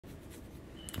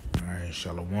and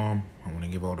Shalom. I want to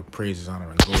give all the praises, honor,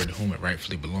 and glory to whom it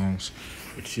rightfully belongs,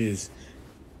 which is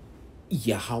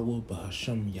Yahweh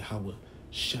Bahashem, Yahweh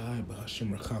Shai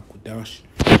Bahashem Rakak Wadash.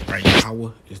 Right,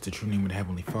 Yahweh is the true name of the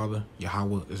Heavenly Father.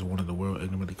 Yahweh is one of the world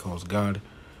ignorantly calls God.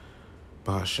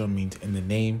 Bahashem means in the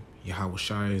name. Yahweh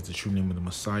Shai is the true name of the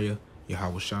Messiah.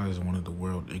 Yahweh Shai is one of the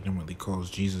world ignorantly calls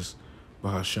Jesus.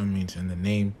 Bahashem means in the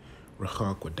name.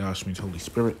 Rakak Wadash means Holy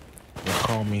Spirit.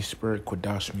 Rakal means spirit.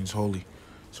 Quadash means holy.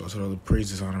 So all the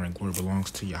praises, honor, and glory belongs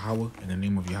to Yahweh in the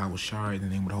name of Yahweh Shai, in the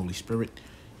name of the Holy Spirit.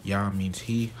 Yah means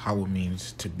he. Hawa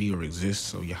means to be or exist.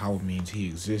 So Yahweh means he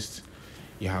exists.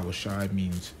 Yahweh Shai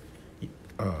means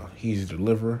he's a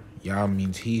deliverer. Yah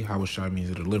means he. Yahweh Shai means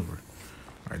a deliverer.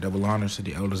 All right, double honors to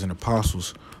the elders and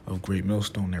apostles of Great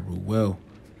Millstone that rule well.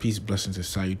 Peace, blessings, and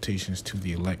salutations to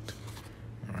the elect.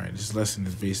 All right, this lesson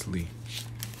is basically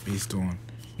based on,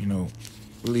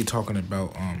 really talking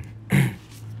about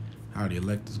how the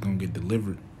elect is going to get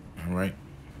delivered, all right?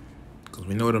 Because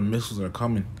we know the missiles are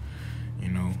coming,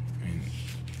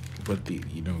 but the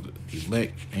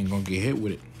elect ain't going to get hit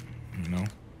with it,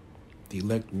 The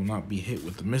elect will not be hit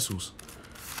with the missiles,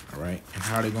 all right? And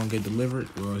how they going to get delivered?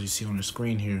 Well, as you see on the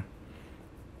screen here,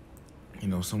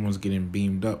 someone's getting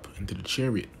beamed up into the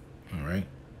chariot, all right?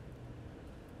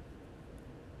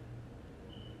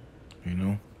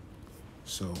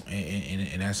 So,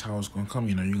 and that's how it's going to come.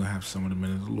 You're going to have some of the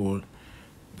men of the Lord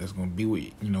that's going to be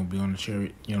with, be on the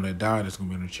chariot, that died that's going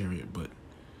to be on the chariot. But,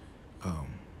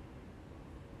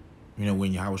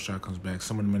 when Yahweh Shai comes back,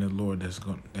 some of the men of the Lord that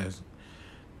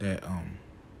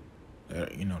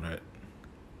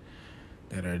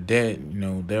are dead,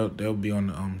 they'll be on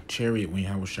the chariot when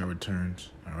Yahweh Shai returns,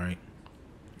 all right?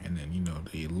 And then,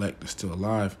 the elect that's still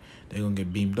alive, they're going to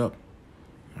get beamed up,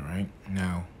 all right?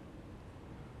 Now,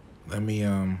 let me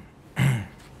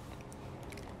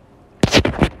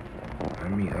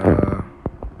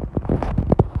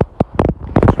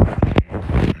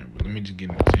just get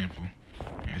an example.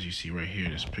 As you see right here,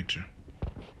 this picture.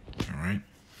 All right.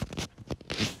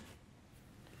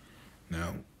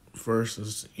 Now, first,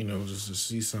 let's just to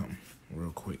see something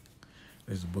real quick.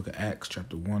 There's the book of Acts,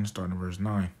 chapter 1, starting verse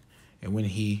 9. And when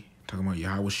he, talking about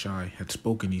Yahweh Shai, had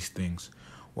spoken these things,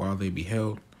 while they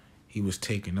beheld, he was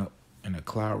taken up, and a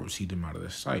cloud received him out of their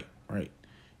sight. Right.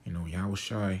 Yahweh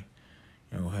Shai,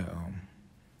 had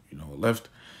left,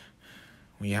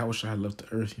 when Yahweh Shai left the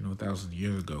earth, thousands of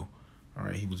years ago, all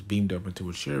right, he was beamed up into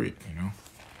a chariot, Give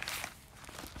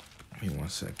me 1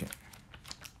 second.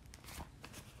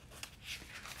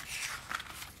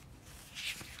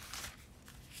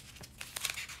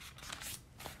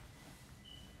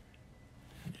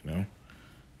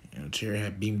 The chariot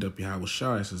had beamed up Yahweh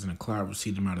Shai. It says, and a cloud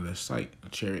received him out of their sight. The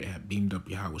chariot had beamed up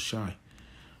Yahweh Shai.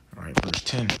 All right, verse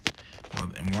 10.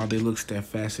 And while they looked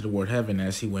steadfastly toward heaven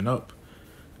as he went up,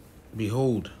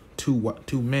 behold, two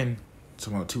men,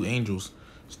 talking about two angels,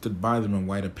 stood by them in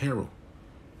white apparel.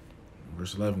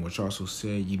 Verse 11, which also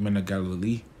said, ye men of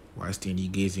Galilee, why stand ye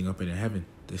gazing up into heaven?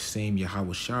 The same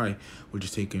Yahweh Shai, which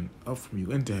is taken up from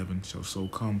you into heaven, shall so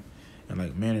come, and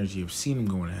like manner as ye have seen him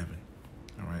go into heaven.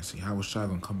 All right, so Yahweh Shai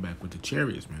gonna come back with the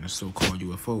chariots, man, the so-called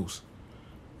UFOs.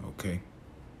 Okay.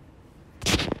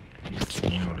 The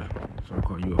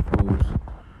so-called UFOs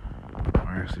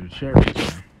are actually the chariots,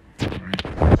 man. All right.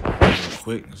 Real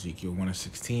quick, Ezekiel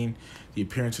 1:16. The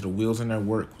appearance of the wheels in their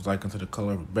work was like unto the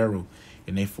color of a beryl,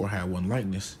 and they four had one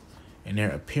likeness. And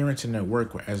their appearance and their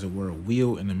work were as it were a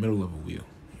wheel in the middle of a wheel,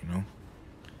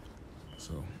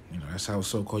 So, that's how a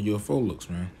so-called UFO looks,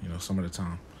 man, some of the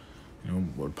time.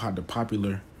 The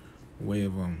popular way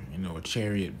of, a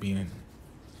chariot being,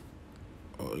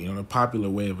 the popular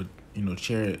way of a,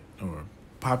 chariot, or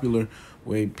popular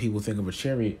way people think of a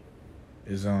chariot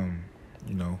is, a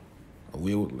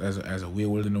wheel, as a wheel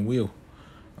within a wheel.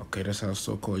 Okay, that's how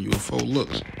so-called UFO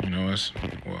looks,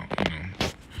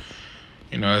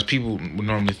 as people would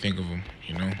normally think of them,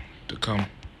 to come,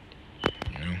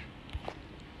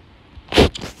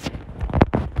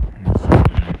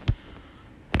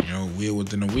 wheel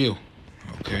within a wheel.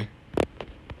 Okay.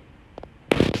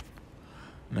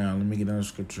 Now, let me get another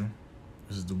scripture.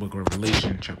 This is the book of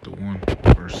Revelation, chapter 1,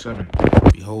 verse 7.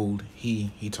 Behold,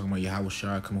 he talking about Yahweh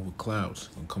Shai come up with clouds,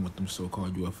 and come with them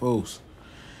so-called UFOs.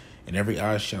 And every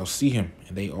eye shall see him,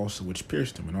 and they also which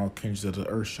pierced him, and all kindreds of the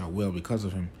earth shall wail because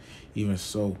of him. Even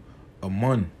so,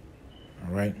 Amun.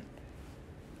 All right.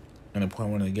 And the point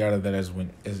I want to gather that is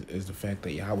the fact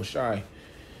that Yahweh Shai,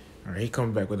 all right, he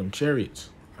comes back with them chariots.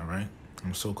 All right,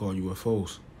 them so-called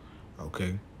UFOs,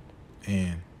 okay,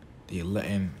 and the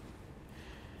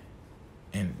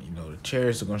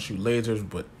chariots are gonna shoot lasers,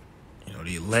 but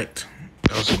the elect,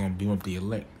 they're also gonna beam up the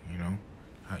elect.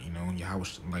 how Yahweh,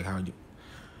 like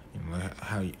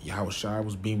how Yahweh Shai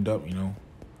was beamed up.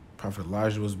 Prophet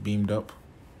Elijah was beamed up.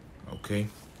 Okay.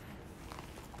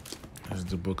 This is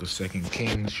the book of 2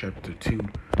 Kings, chapter 2,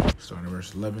 starting at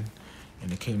verse 11.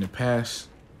 And it came to pass,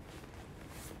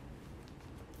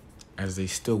 as they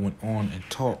still went on and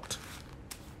talked.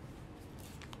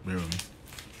 Bear with me.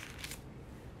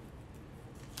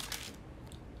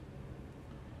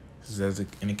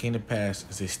 And it came to pass,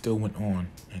 as they still went on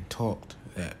and talked,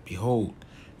 that behold,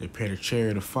 they prepared a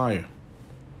chariot of fire.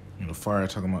 The fire, I'm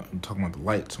talking about the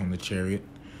lights on the chariot.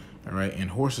 All right,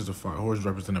 and horses of fire. Horses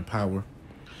representing power.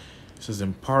 It says,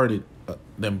 and parted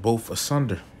them both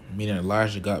asunder, meaning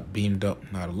Elijah got beamed up,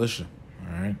 not Elisha.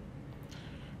 All right.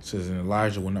 It says, and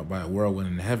Elijah went up by a whirlwind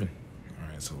in heaven. All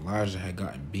right, so Elijah had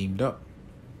gotten beamed up.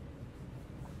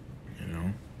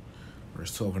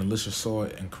 Verse 12, and Elisha saw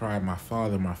it and cried, my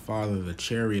father, the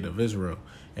chariot of Israel,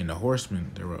 and the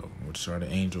horsemen thereof, which are the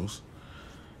angels.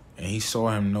 And he saw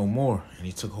him no more, and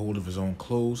he took hold of his own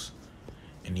clothes,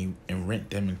 and rent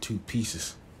them in two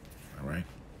pieces. All right.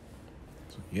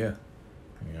 So yeah,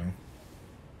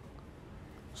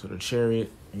 So the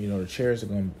chariot, the chariot is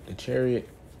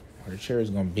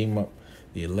gonna beam up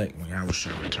the elect when Yahweh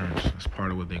returns. That's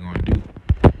part of what they're gonna do,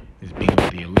 is beam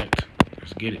up the elect.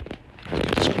 Let's get it. Let's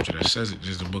get the scripture that says it.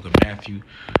 Just the book of Matthew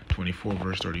 24,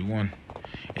 verse 31.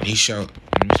 And he shall,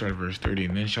 let me start at verse 30.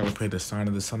 And then shall appear the sign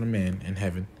of the Son of Man in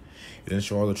heaven. And then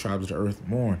shall all the tribes of the earth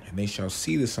mourn. And they shall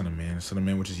see the Son of Man,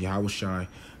 which is Yahweh Shai,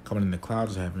 coming in the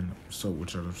clouds of heaven,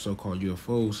 which are the so-called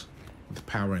UFOs, with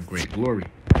power and great glory.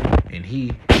 And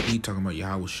he talking about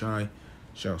Yahweh Shai,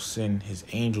 shall send his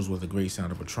angels with a great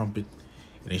sound of a trumpet.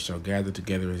 And they shall gather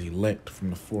together his elect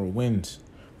from the four winds,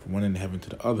 from one end of heaven to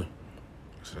the other.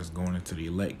 So that's going into the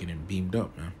elect getting beamed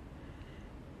up, man.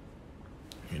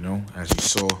 As you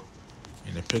saw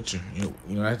in the picture.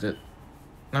 That's it.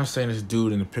 Not saying this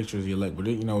dude in the picture is the elect, but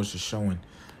it's just showing,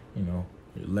 the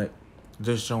elect.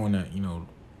 Just showing that,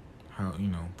 how,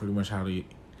 pretty much how the,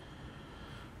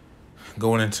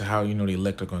 going into how, the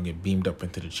elect are going to get beamed up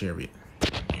into the chariot,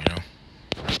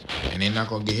 And they're not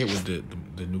going to get hit with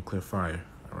the nuclear fire,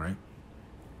 all right?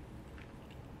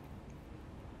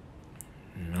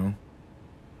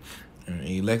 And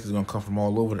the elect is going to come from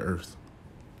all over the earth.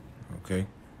 Okay?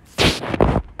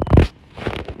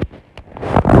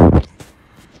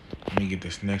 Let me get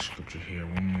this next scripture here.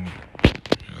 One more.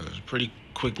 It's a pretty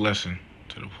quick lesson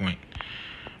to the point.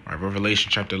 All right, Revelation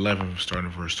chapter 11, starting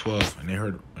at verse 12. And they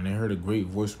heard a great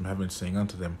voice from heaven saying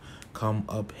unto them, come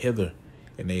up hither.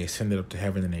 And they ascended up to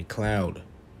heaven in a cloud.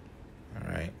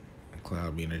 All right? A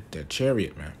cloud being that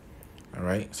chariot, man. All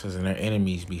right? It says, and their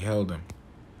enemies beheld them.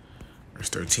 Verse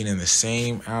 13, in the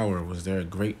same hour was there a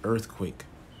great earthquake,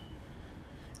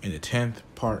 and the 10th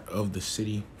part of the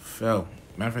city fell.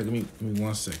 Matter of fact, give me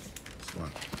 1 second.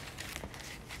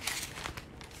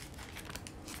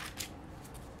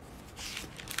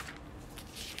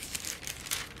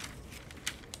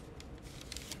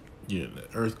 Yeah, the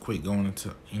earthquake going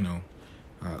into, the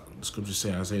scripture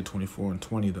say Isaiah 24 and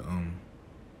 20, the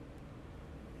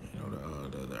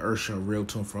earth shall reel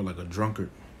to and fro like a drunkard,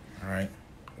 all right?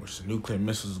 Which the nuclear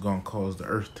missiles is going to cause the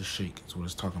earth to shake. That's what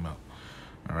it's talking about.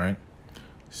 All right.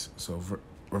 So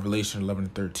Revelation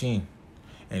 11:13.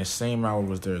 And the same hour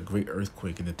was there a great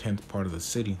earthquake, and the 10th part of the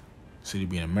city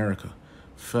being America,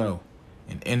 fell.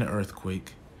 And in the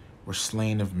earthquake were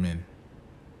slain of men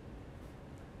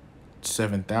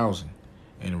 7,000.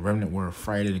 And the remnant were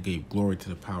affrighted and gave glory to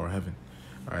the power of heaven.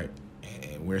 All right.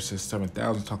 And where it says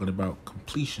 7,000, talking about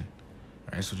completion.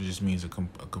 All right. So it just means a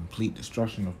complete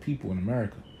destruction of people in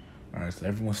America. All right, so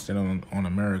everyone standing on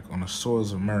America, on the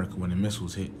soils of America, when the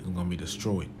missiles hit, is going to be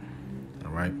destroyed.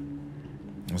 All right,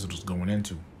 that's what it's going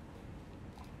into.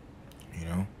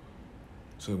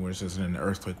 So where it says in the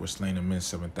earthquake were slain of men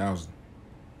 7,000.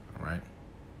 All right.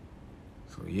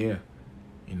 So yeah,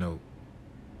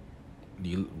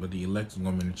 but the elect is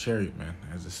going to be in the chariot, man,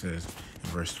 as it says in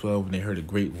verse 12. And they heard a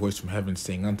great voice from heaven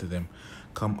saying unto them,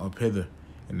 come up hither.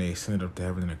 And they ascended up to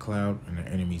heaven in a cloud, and their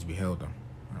enemies beheld them.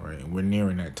 All right, and we're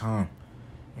nearing that time.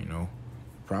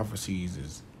 Prophecies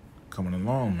is coming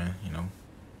along, man.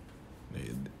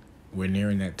 We're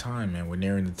nearing that time, man. We're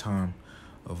nearing the time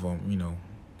of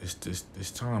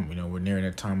this time. We're nearing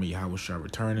that time of Yahweh Shai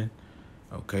returning.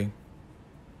 Okay,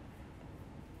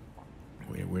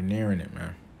 we're nearing it,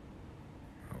 man.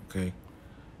 Okay,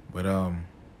 but let me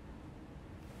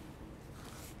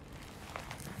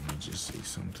just say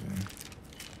something.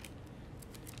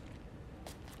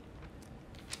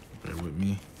 Bear with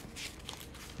me.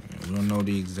 We don't know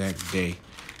the exact day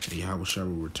that Yahweh Shai will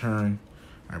return.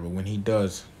 All right, but when he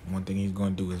does, one thing he's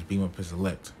going to do is beam up his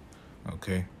elect.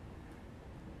 Okay.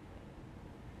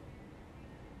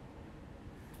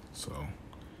 So,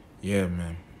 yeah,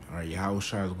 man. All right,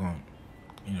 Yahushua is going,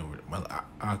 with Brother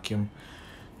Akim,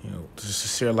 to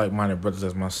sincere like-minded brothers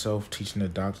as myself, teaching only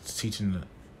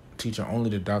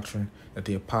the doctrine that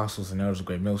the apostles and elders of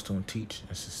Great Millstone teach.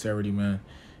 In sincerity, man.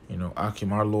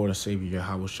 Akim, our Lord and Savior,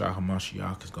 Yahushua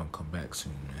HaMashiach, is going to come back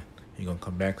soon, man. He's going to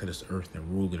come back to this earth and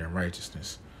rule it in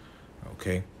righteousness.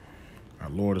 Okay? Our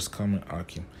Lord is coming,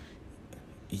 Akim.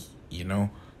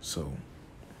 So,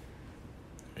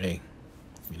 hey,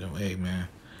 hey, man.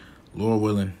 Lord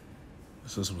willing,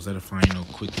 this lesson was edifying,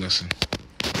 quick lesson.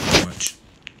 Not much.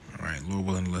 All right, Lord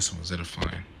willing, the lesson was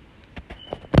edifying.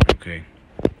 Okay.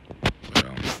 But,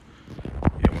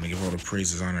 I want to give all the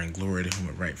praises, honor, and glory to whom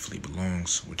it rightfully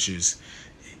belongs, which is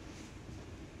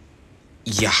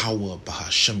Yahweh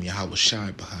Bahashem, Yahweh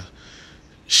Shai Bahashem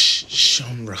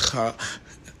Racha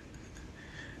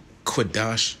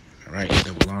Quadash. All right,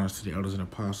 double honors to the elders and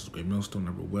apostles, Great Millstone,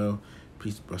 number well.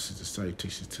 Peace, blessings, and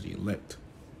salutations to the elect.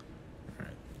 All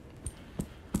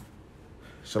right.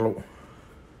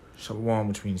 Shalom,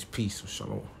 which means peace.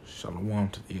 Shalom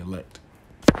to the elect.